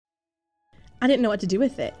I didn't know what to do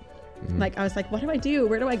with it. Like, I was like, what do I do?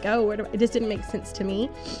 Where do I go? It just didn't make sense to me.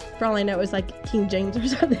 For all I know, it was like King James or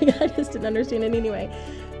something. I just didn't understand it anyway.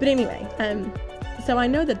 But anyway, so I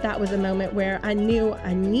know that was a moment where I knew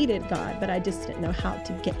I needed God, but I just didn't know how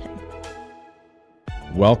to get him.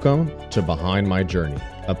 Welcome to Behind My Journey,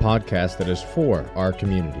 a podcast that is for our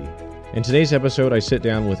community. In today's episode, I sit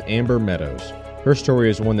down with Amber Meadows. Her story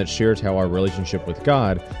is one that shares how our relationship with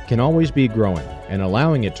God can always be growing, and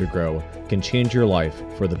allowing it to grow can change your life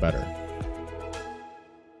for the better.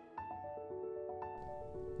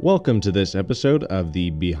 Welcome to this episode of the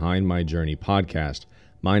Behind My Journey podcast.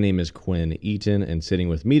 My name is Quinn Eaton, and sitting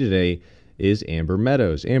with me today is Amber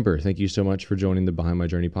Meadows. Amber, thank you so much for joining the Behind My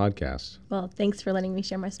Journey podcast. Well, thanks for letting me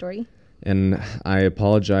share my story. And I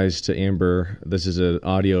apologize to Amber. This is an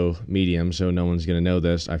audio medium, so no one's going to know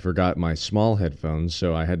this. I forgot my small headphones,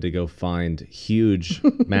 so I had to go find huge,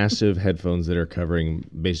 massive headphones that are covering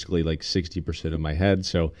basically like 60% of my head.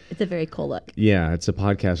 So it's a very cool look. Yeah, it's a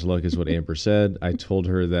podcast look is what Amber said. I told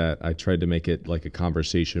her that I tried to make it like a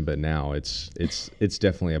conversation, but now it's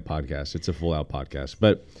definitely a podcast. It's a full-out podcast.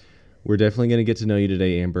 But we're definitely going to get to know you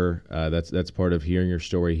today, Amber. That's part of hearing your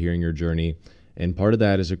story, hearing your journey. And part of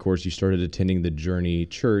that is, of course, you started attending the Journey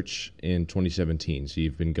Church in 2017. So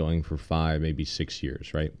you've been going for 5, maybe 6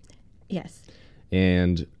 years, right? Yes.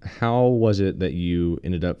 And how was it that you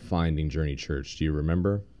ended up finding Journey Church? Do you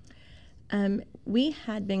remember? We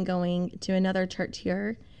had been going to another church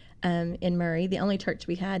here in Murray, the only church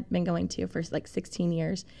we had been going to for like 16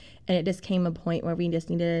 years. And it just came a point where we just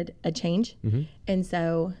needed a change. Mm-hmm. And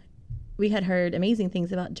so we had heard amazing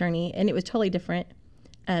things about Journey, and it was totally different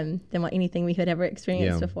than anything we had ever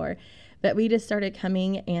experienced before. But we just started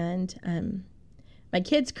coming, and my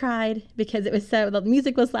kids cried because the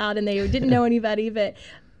music was loud and they didn't know anybody. But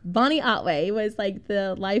Bonnie Otway was like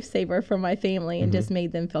the lifesaver for my family and just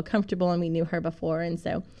made them feel comfortable, and we knew her before. And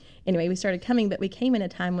so anyway, we started coming, but we came in a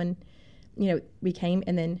time when, we came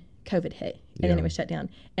and then COVID hit, and then it was shut down.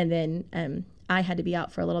 And then I had to be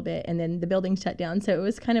out for a little bit, and then the building shut down. So it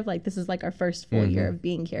was kind of like, this is like our first full year of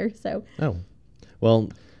being here. So Well,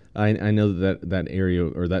 I know that area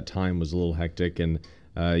or that time was a little hectic, and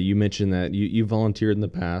you mentioned that you volunteered in the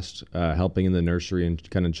past, helping in the nursery and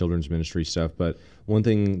kind of children's ministry stuff. But one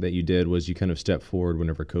thing that you did was you kind of stepped forward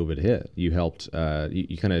whenever COVID hit. You helped.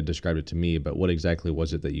 You kind of described it to me, but what exactly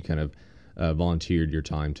was it that you kind of volunteered your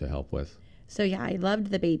time to help with? So yeah, I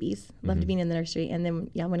loved the babies, loved being in the nursery, and then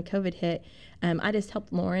when COVID hit, I just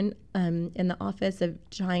helped Lauren in the office of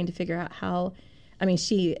trying to figure out how. I mean,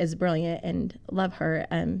 she is brilliant and love her.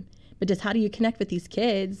 But just how do you connect with these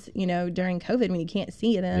kids, during COVID when you can't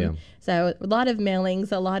see them? Yeah. So a lot of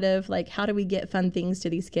mailings, a lot of like, how do we get fun things to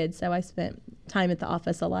these kids? So I spent time at the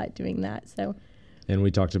office a lot doing that. So. And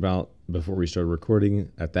we talked about before we started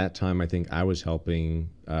recording, at that time, I think I was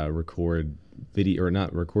helping record video, or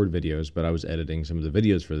not record videos, but I was editing some of the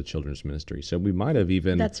videos for the children's ministry. So we might have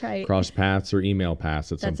even crossed paths or email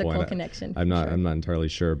paths at some point. That's a cool connection. I'm not entirely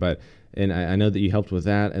sure, but and I know that you helped with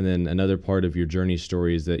that. And then another part of your journey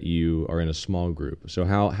story is that you are in a small group. So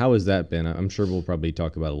how has that been? I'm sure we'll probably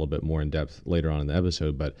talk about it a little bit more in depth later on in the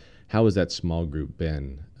episode, but how has that small group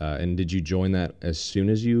been? And did you join that as soon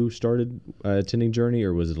as you started attending Journey,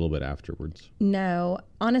 or was it a little bit afterwards? No,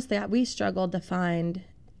 honestly, we struggled to find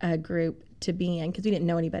a group to be in because we didn't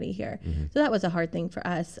know anybody here. Mm-hmm. So that was a hard thing for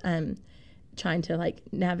us, trying to like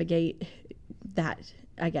navigate that,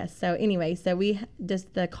 I guess. So anyway, so we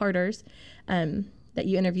just the Carters that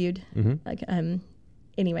you interviewed,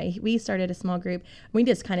 anyway, we started a small group. We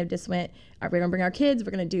just kind of went, we're going to bring our kids,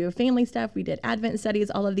 we're going to do family stuff. We did Advent studies,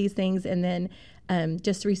 all of these things. And then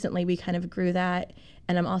just recently we kind of grew that.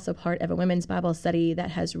 And I'm also part of a women's Bible study that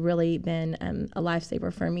has really been a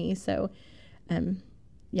lifesaver for me. So,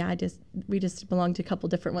 we just belong to a couple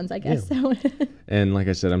different ones, I guess. Yeah. So. And like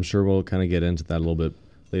I said, I'm sure we'll kind of get into that a little bit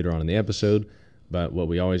later on in the episode. But what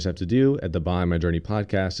we always have to do at the Behind My Journey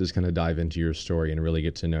podcast is kind of dive into your story and really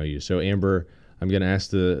get to know you. So Amber, I'm going to ask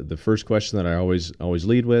the first question that I always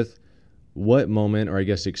lead with. What moment, or I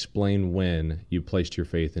guess explain when you placed your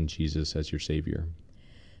faith in Jesus as your Savior?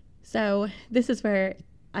 So this is where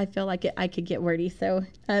I feel like I could get wordy. So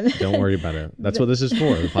don't worry about it. That's what this is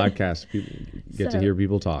for. The podcast. People get to hear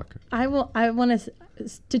people talk. I want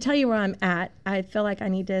to tell you where I'm at. I feel like I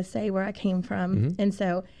need to say where I came from. Mm-hmm. And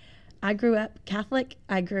so I grew up Catholic.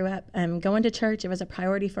 I grew up going to church. It was a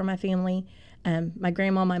priority for my family. My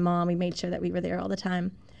grandma, my mom, we made sure that we were there all the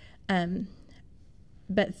time.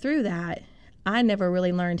 But through that, I never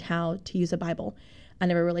really learned how to use a Bible. I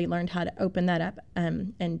never really learned how to open that up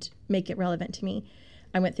and make it relevant to me.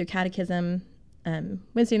 I went through catechism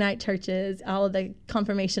Wednesday night churches, all of the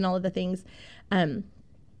confirmation, all of the things.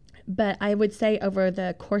 But I would say over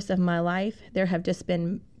the course of my life, there have just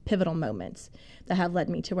been pivotal moments that have led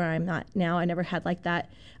me to where I'm not now. I never had like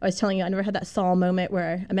that. I was telling you, I never had that Saul moment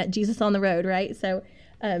where I met Jesus on the road, right? So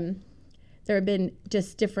there have been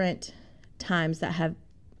just different times that have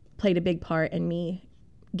played a big part in me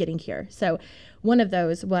getting here. So one of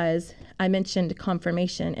those was, I mentioned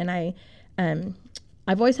confirmation, and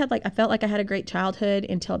I've always had I felt like I had a great childhood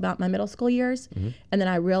until about my middle school years. And then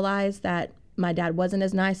I realized that my dad wasn't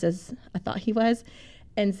as nice as I thought he was.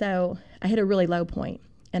 And so I hit a really low point,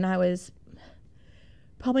 and I was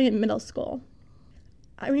probably in middle school.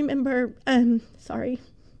 I remember, sorry.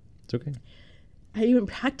 It's okay. I even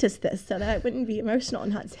practiced this so that I wouldn't be emotional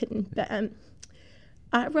and not hidden. But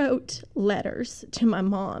I wrote letters to my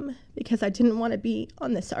mom because I didn't want to be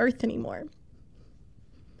on this earth anymore.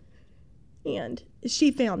 And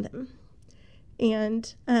she found them.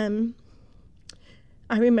 And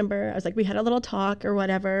I remember, I was like, we had a little talk or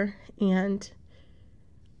whatever. And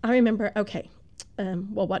I remember, okay,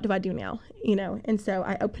 well, what do I do now? And so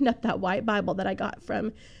I opened up that white Bible that I got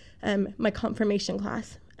from my confirmation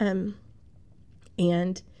class.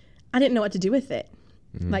 And I didn't know what to do with it.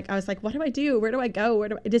 I was like, what do I do? Where do I go?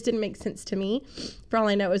 It just didn't make sense to me. For all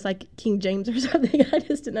I know, it was like King James or something. I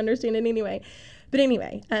just didn't understand it anyway. But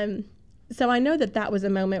anyway, so I know that was a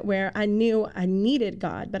moment where I knew I needed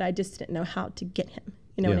God, but I just didn't know how to get him.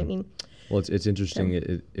 You know what I mean? Well, it's interesting.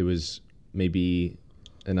 So, it was maybe,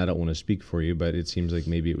 and I don't want to speak for you, but it seems like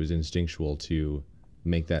maybe it was instinctual to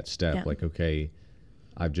make that step. Yeah. Like, okay,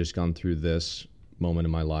 I've just gone through this moment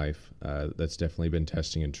in my life that's definitely been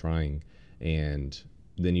testing and trying, and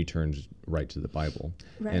then you turn right to the Bible.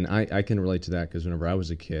 Right. And I can relate to that because whenever I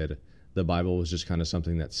was a kid, the Bible was just kind of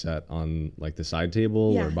something that sat on like the side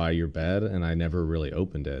table or by your bed, and I never really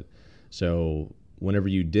opened it. So whenever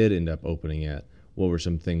you did end up opening it, what were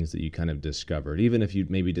some things that you kind of discovered, even if you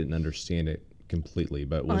maybe didn't understand it completely?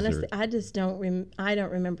 But honestly, I just I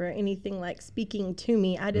don't remember anything like speaking to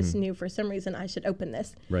me. I just knew for some reason I should open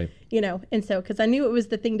this, right? And so because I knew it was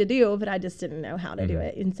the thing to do, but I just didn't know how to do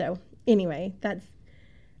it. And so anyway,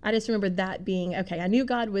 I just remember that being okay. I knew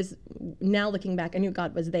God was, now looking back, I knew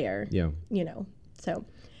God was there. Yeah. So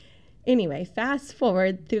anyway, fast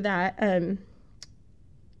forward through that.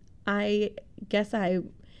 I guess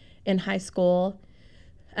in high school,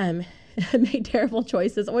 made terrible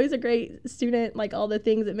choices. Always a great student, like all the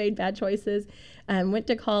things that made bad choices. Went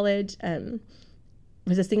to college,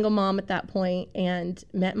 was a single mom at that point, and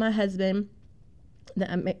met my husband,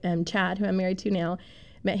 Chad, who I'm married to now.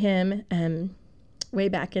 Met him way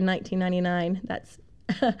back in 1999. That's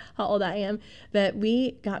how old I am. But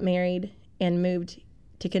we got married and moved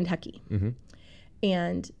to Kentucky.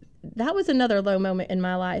 And that was another low moment in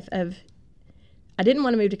my life of, I didn't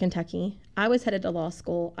want to move to Kentucky. I was headed to law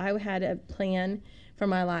school. I had a plan for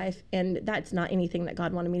my life, and that's not anything that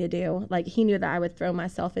God wanted me to do. Like, he knew that I would throw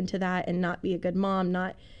myself into that and not be a good mom,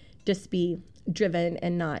 not just be driven,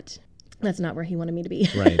 and that's not where he wanted me to be.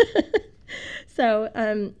 Right. So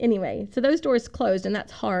anyway, so those doors closed, and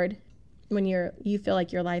that's hard when you feel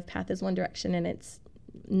like your life path is one direction and it's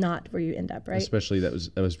not where you end up, right? Especially that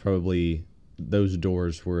was probably, those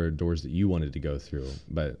doors were doors that you wanted to go through,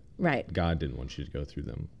 but right. God didn't want you to go through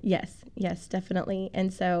them. Yes, definitely.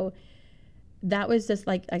 And so that was just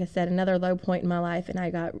like I said, another low point in my life, and I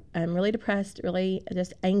got really depressed, really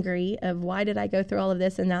just angry of why did I go through all of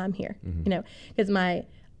this, and now I'm here, because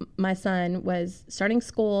my son was starting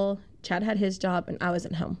school, Chad had his job, and I was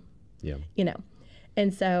at home. Yeah.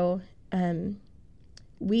 And so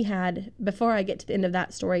we had, before I get to the end of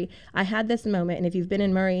that story, I had this moment, and if you've been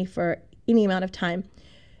in Murray for any amount of time,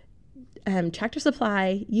 Tractor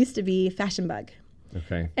Supply used to be Fashion Bug.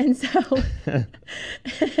 Okay. And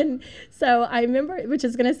so I remember, which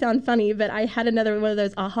is going to sound funny, but I had another one of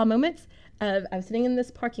those aha moments of, I was sitting in this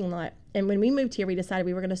parking lot, and when we moved here, we decided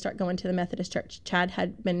we were going to start going to the Methodist church. Chad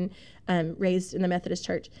had been raised in the Methodist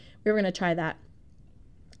church. We were going to try that.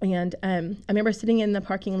 And I remember sitting in the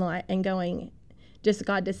parking lot and going, just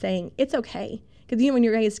God just saying, it's okay. Because when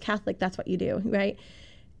you're raised Catholic, that's what you do, right?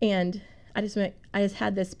 And I just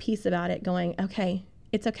had this peace about it going, okay,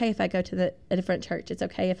 it's okay if I go to a different church. It's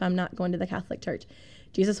okay if I'm not going to the Catholic church.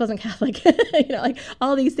 Jesus wasn't Catholic. Like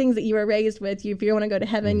all these things that you were raised with, if you want to go to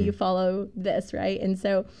heaven, you follow this, right? And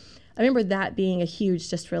so I remember that being a huge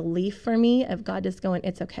just relief for me of God just going,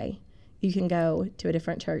 it's okay. You can go to a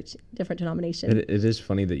different church, different denomination. It is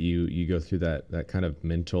funny that you go through that kind of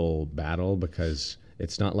mental battle, because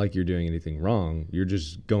it's not like you're doing anything wrong. You're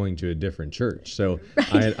just going to a different church. So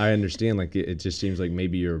Right. I understand, like, it just seems like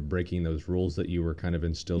maybe you're breaking those rules that you were kind of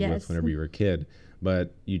instilled with Yes. whenever you were a kid.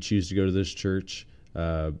 But you choose to go to this church,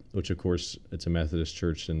 which, of course, it's a Methodist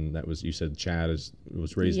church. And that was, you said Chad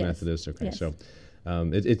was raised Yes. Methodist. Okay. Yes. So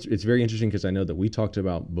it's very interesting because I know that we talked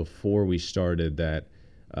about before we started that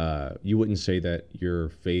you wouldn't say that your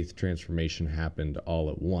faith transformation happened all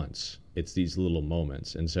at once. It's these little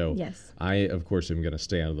moments. And so Yes. I, of course, am going to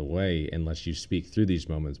stay out of the way unless you speak through these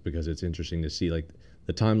moments, because it's interesting to see like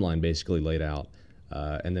the timeline basically laid out.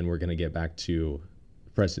 And then we're going to get back to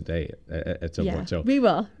present day at some Yeah, point. So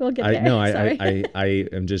we'll get there. Sorry. I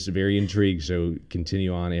am just very intrigued. So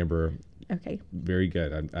continue on, Amber. Okay. Very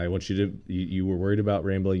good. I want you to, you were worried about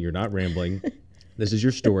rambling. You're not rambling. This is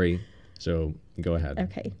your story. So go ahead.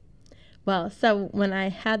 Okay. Well, so when I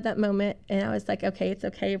had that moment and I was like, okay, it's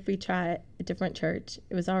okay if we try a different church.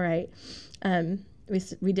 It was all right.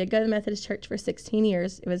 We did go to the Methodist church for 16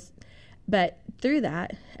 years. But through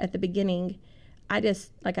that, at the beginning, I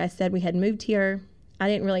just, like I said, we had moved here. I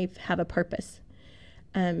didn't really have a purpose.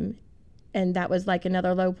 And that was like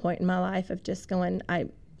another low point in my life of just going,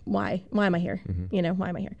 why am I here? Mm-hmm. Why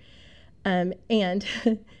am I here? And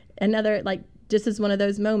another, like, this is one of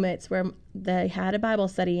those moments where they had a Bible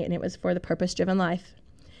study and it was for the Purpose Driven Life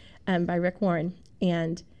by Rick Warren.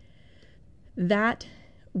 And that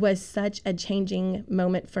was such a changing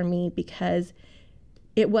moment for me because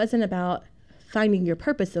it wasn't about finding your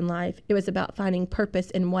purpose in life. It was about finding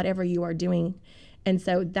purpose in whatever you are doing. And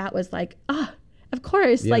so that was like, of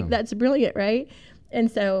course, Yeah. like that's brilliant, right? And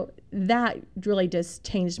so that really just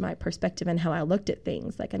changed my perspective and how I looked at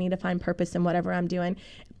things. Like I need to find purpose in whatever I'm doing.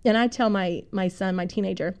 And I tell my son, my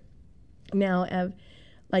teenager now,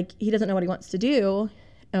 like he doesn't know what he wants to do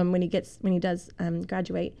when he does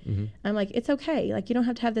graduate. Mm-hmm. I'm like, it's okay. Like you don't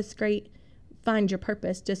have to have this great find your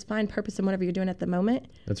purpose. Just find purpose in whatever you're doing at the moment.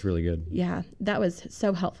 That's really good. Yeah, that was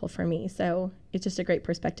so helpful for me. So it's just a great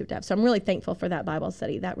perspective to have. So I'm really thankful for that Bible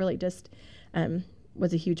study. That really just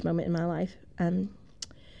was a huge moment in my life.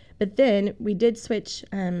 But then we did switch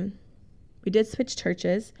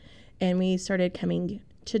churches, and we started coming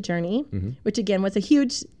to Journey, which again was a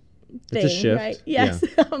huge thing, It's a shift. right? Yes.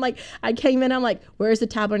 Yeah. I'm like, I came in, I'm like, where's the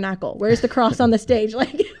tabernacle? Where's the cross on the stage?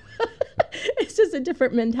 Like, it's just a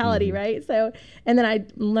different mentality, right? So, and then I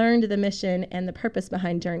learned the mission and the purpose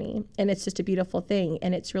behind Journey, and it's just a beautiful thing.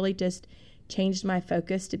 And it's really just changed my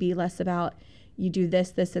focus to be less about you do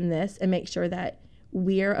this, this, and this, and make sure that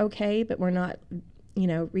we're okay, but we're not,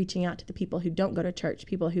 reaching out to the people who don't go to church,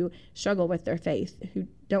 people who struggle with their faith, who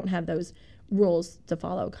don't have those rules to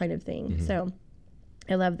follow kind of thing. So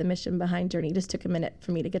I love the mission behind Journey. It just took a minute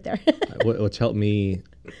for me to get there. What's helped me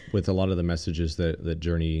with a lot of the messages that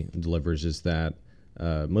Journey delivers is that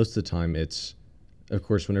most of the time it's, of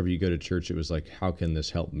course, whenever you go to church, it was like, how can this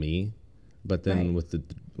help me? But then Right.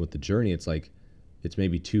 with the Journey, it's like, it's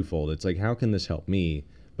maybe twofold. It's like, how can this help me?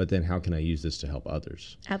 But then how can I use this to help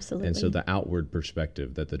others? Absolutely. And so the outward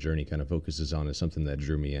perspective that the Journey kind of focuses on is something that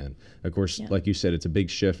drew me in. Of course, Yeah. like you said, it's a big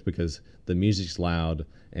shift because the music's loud,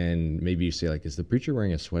 and maybe you say, like, is the preacher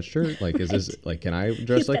wearing a sweatshirt? Like, is this, like, can I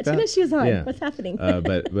dress He's like got that? tennis shoes on. Yeah. What's happening?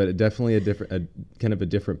 But definitely a kind of a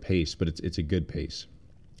different pace, but it's a good pace.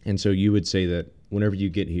 And so you would say that whenever you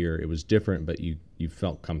get here, it was different, but you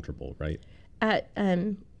felt comfortable, right?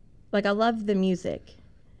 Like I love the music.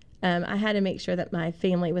 I had to make sure that my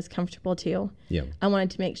family was comfortable too. Yeah. I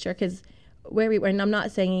wanted to make sure because where we were, and I'm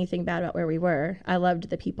not saying anything bad about where we were. I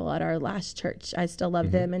loved the people at our last church. I still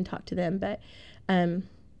love them and talk to them, but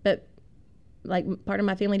like part of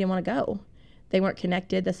my family didn't want to go. They weren't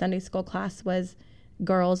connected. The Sunday school class was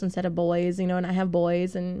girls instead of boys, and I have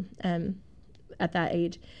boys and at that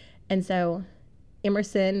age, and so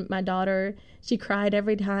Emerson, my daughter, she cried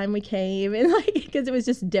every time we came, and like because it was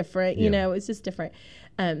just different, it was just different.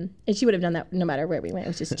 And she would have done that no matter where we went. It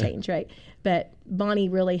was just change, right? But Bonnie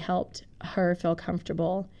really helped her feel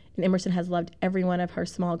comfortable, and Emerson has loved every one of her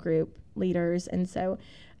small group leaders, and so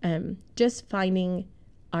just finding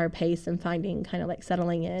our pace and finding kind of like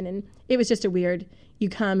settling in, and it was just a weird. You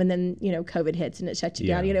come and then COVID hits and it shuts you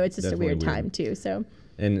down. It's just a weird time too. So.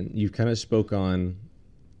 And you kind of spoke on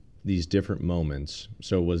these different moments.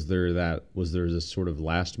 So was there this sort of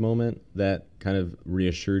last moment that kind of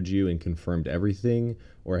reassured you and confirmed everything,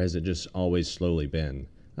 or has it just always slowly been,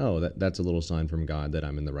 oh, that's a little sign from God that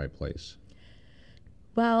I'm in the right place?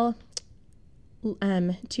 Well,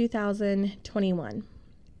 2021,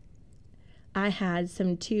 I had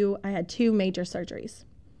two major surgeries,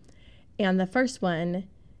 and the first one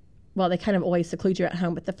well, they kind of always seclude you at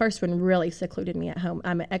home, but the first one really secluded me at home.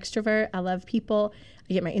 I'm an extrovert. I love people.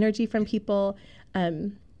 I get my energy from people.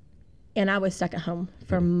 And I was stuck at home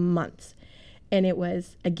for months. And it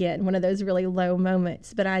was, again, one of those really low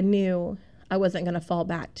moments, but I knew I wasn't going to fall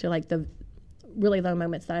back to like the really low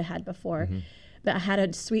moments that I had before. But I had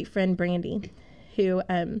a sweet friend, Brandy, who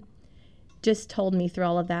just told me through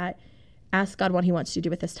all of that, ask God what he wants you to do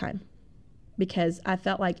with this time. Because I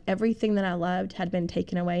felt like everything that I loved had been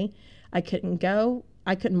taken away. I couldn't go.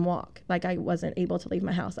 I couldn't walk. Like I wasn't able to leave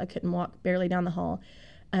my house. I couldn't walk barely down the hall.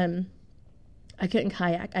 I couldn't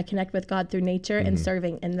kayak. I connect with God through nature and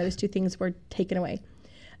serving, and those two things were taken away.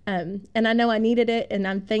 And I know I needed it, and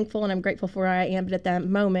I'm thankful and I'm grateful for where I am. But at that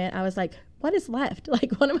moment, I was like, what is left?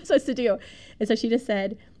 Like, what am I supposed to do? And so she just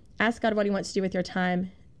said, ask God what he wants to do with your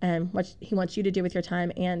time, what he wants you to do with your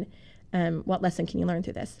time, and what lesson can you learn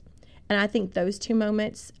through this? And I think those two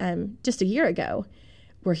moments just a year ago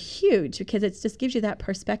were huge, because it just gives you that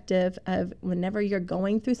perspective of whenever you're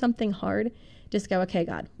going through something hard, just go, okay,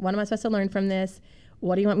 God, what am I supposed to learn from this?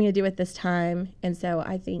 What do you want me to do with this time? And so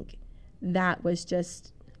I think that was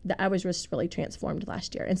just, I was just really transformed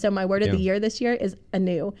last year. And so my word of the year this year is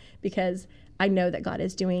anew, because I know that God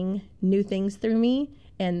is doing new things through me.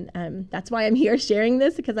 And that's why I'm here sharing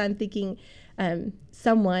this, because I'm thinking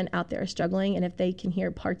someone out there is struggling. And if they can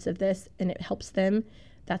hear parts of this and it helps them,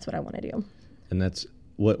 that's what I want to do. And that's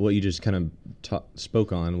what you just kind of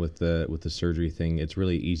spoke on with the surgery thing. It's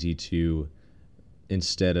really easy to,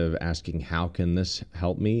 instead of asking, how can this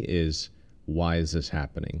help me, is why is this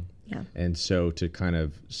happening? Yeah. And so to kind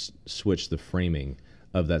of switch the framing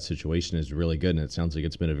of that situation is really good. And it sounds like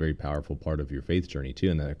it's been a very powerful part of your faith journey too.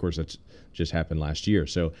 And that, of course, that's just happened last year.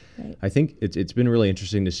 So right. I think it's been really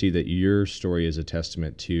interesting to see that your story is a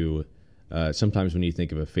testament to, sometimes when you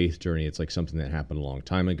think of a faith journey, it's like something that happened a long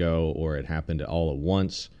time ago, or it happened all at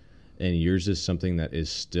once. And yours is something that is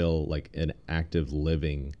still like an active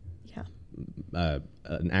living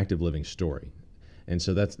story. And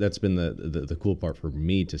so that's been the cool part for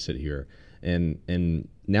me to sit here. And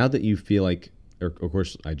now that you feel like, of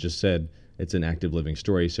course, I just said it's an active living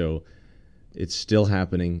story, so it's still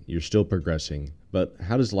happening, you're still progressing, but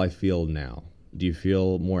how does life feel now? Do you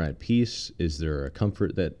feel more at peace? Is there a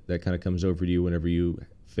comfort that kind of comes over you whenever you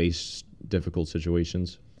face difficult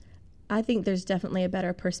situations? I think there's definitely a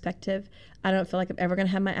better perspective. I don't feel like I'm ever going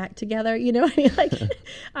to have my act together. You know what I mean? Like,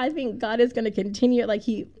 I think God is going to continue. Like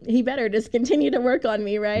he better just continue to work on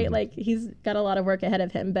me, right? Mm-hmm. Like he's got a lot of work ahead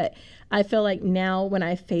of him. But I feel like now when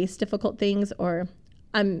I face difficult things, or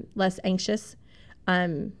I'm less anxious,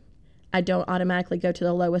 I don't automatically go to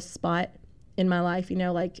the lowest spot in my life. You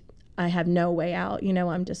know, like I have no way out. You know,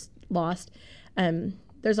 I'm just lost.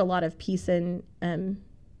 There's a lot of peace and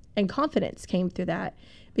confidence came through that.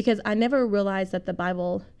 Because I never realized that the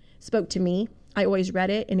Bible spoke to me. I always read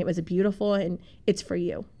it, and it was beautiful, and it's for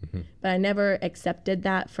you. Mm-hmm. But I never accepted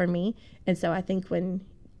that for me. And so I think when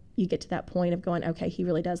you get to that point of going, okay, he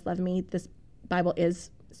really does love me, this Bible is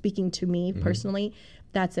speaking to me mm-hmm. personally,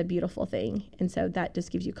 that's a beautiful thing. And so that just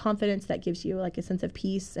gives you confidence. That gives you like a sense of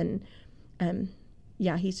peace. And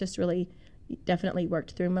he's just really definitely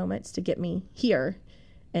worked through moments to get me here,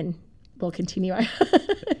 and will continue.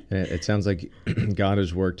 It sounds like God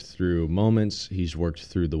has worked through moments. He's worked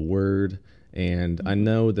through the Word. And I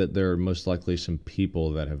know that there are most likely some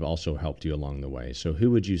people that have also helped you along the way. So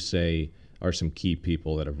who would you say are some key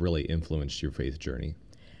people that have really influenced your faith journey?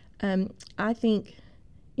 I think,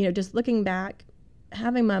 just looking back,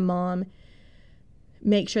 having my mom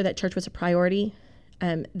make sure that church was a priority,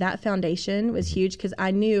 that foundation was mm-hmm. huge, because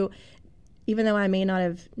I knew, even though I may not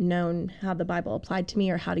have known how the Bible applied to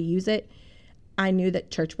me or how to use it, I knew that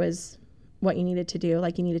church was what you needed to do.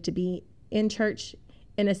 Like, you needed to be in church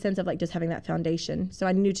in a sense of like just having that foundation. So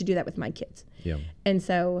I knew to do that with my kids. Yeah. And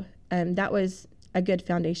so that was a good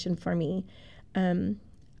foundation for me.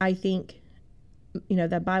 I think,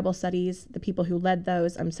 the Bible studies, the people who led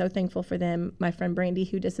those, I'm so thankful for them. My friend Brandy,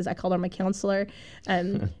 who just is, I call her my counselor.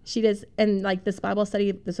 She does, and like this Bible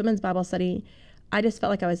study, this women's Bible study, I just felt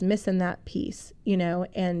like I was missing that piece,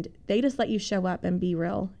 and they just let you show up and be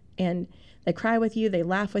real. And they cry with you, they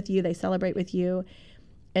laugh with you, they celebrate with you.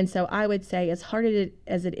 And so I would say, as hard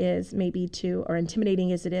as it is maybe or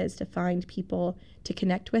intimidating as it is to find people to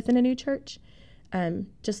connect with in a new church,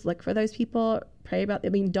 just look for those people, pray about them.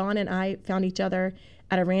 I mean, Dawn and I found each other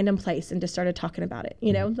at a random place and just started talking about it,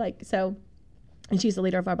 mm-hmm. And she's the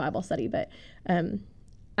leader of our Bible study. But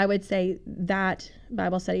I would say that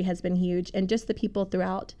Bible study has been huge. And just the people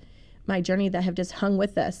throughout my journey that have just hung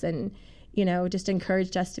with us and, just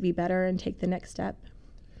encouraged us to be better and take the next step.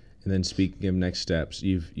 And then speaking of next steps,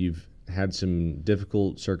 you've had some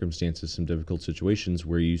difficult circumstances, some difficult situations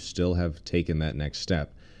where you still have taken that next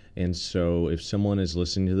step. And so if someone is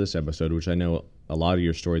listening to this episode, which I know a lot of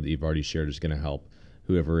your story that you've already shared is going to help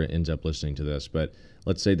whoever ends up listening to this, but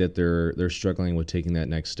let's say that they're struggling with taking that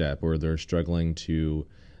next step, or they're struggling to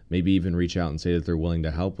maybe even reach out and say that they're willing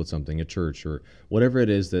to help with something at church, or whatever it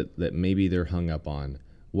is that maybe they're hung up on.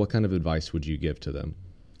 What kind of advice would you give to them?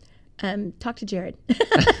 Talk to Jared.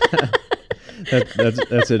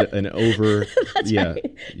 That's an over. That's yeah,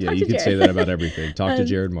 right. yeah. Talk You to could say Jared. that about everything. Talk to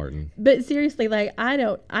Jared Martin. But seriously, like I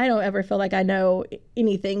don't ever feel like I know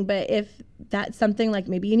anything. But if that's something, like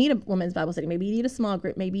maybe you need a women's Bible study, maybe you need a small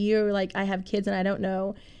group, maybe you're like, I have kids and I don't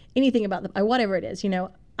know anything about them, whatever it is,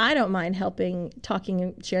 I don't mind helping, talking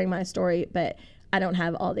and sharing my story, but I don't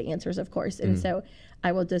have all the answers, of course. And so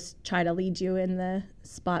I will just try to lead you in the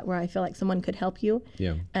spot where I feel like someone could help you.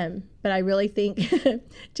 Yeah. But I really think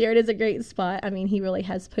Jared is a great spot. I mean, he really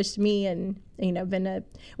has pushed me, and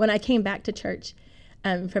when I came back to church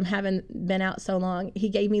from having been out so long, he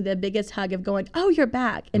gave me the biggest hug of going, "Oh, you're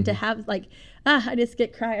back," and to have I just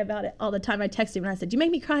get cry about it all the time. I texted him and I said, "You make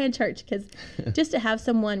me cry in church," because just to have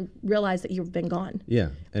someone realize that you've been gone. Yeah,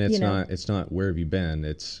 and it's not where have you been?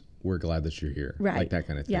 It's we're glad that you're here, right? Like that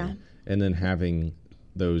kind of thing. Yeah. And then having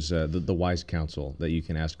those the wise counsel that you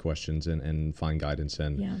can ask questions and find guidance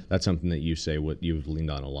in. Yeah. That's something that you say what you've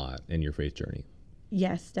leaned on a lot in your faith journey.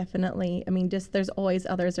 Yes, definitely. I mean, just there's always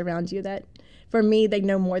others around you that, for me, they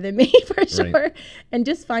know more than me for sure. Right. And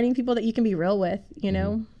just finding people that you can be real with,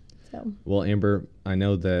 So. Well, Amber, I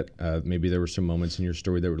know that maybe there were some moments in your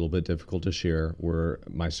story that were a little bit difficult to share, where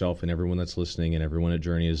myself and everyone that's listening and everyone at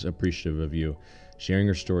Journey is appreciative of you sharing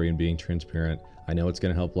your story and being transparent. I know it's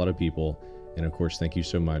going to help a lot of people. And of course, thank you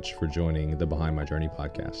so much for joining the Behind My Journey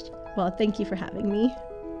podcast. Well, thank you for having me.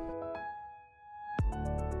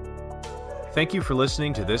 Thank you for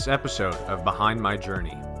listening to this episode of Behind My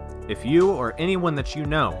Journey. If you or anyone that you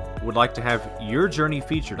know would like to have your journey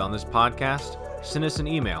featured on this podcast, send us an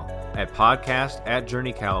email at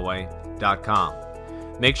podcast@journeycallaway.com.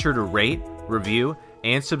 Make sure to rate, review,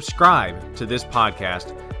 and subscribe to this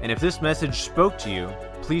podcast. And if this message spoke to you,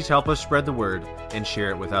 please help us spread the word and share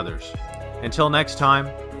it with others. Until next time,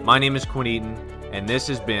 my name is Quinn Eaton, and this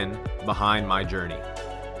has been Behind My Journey.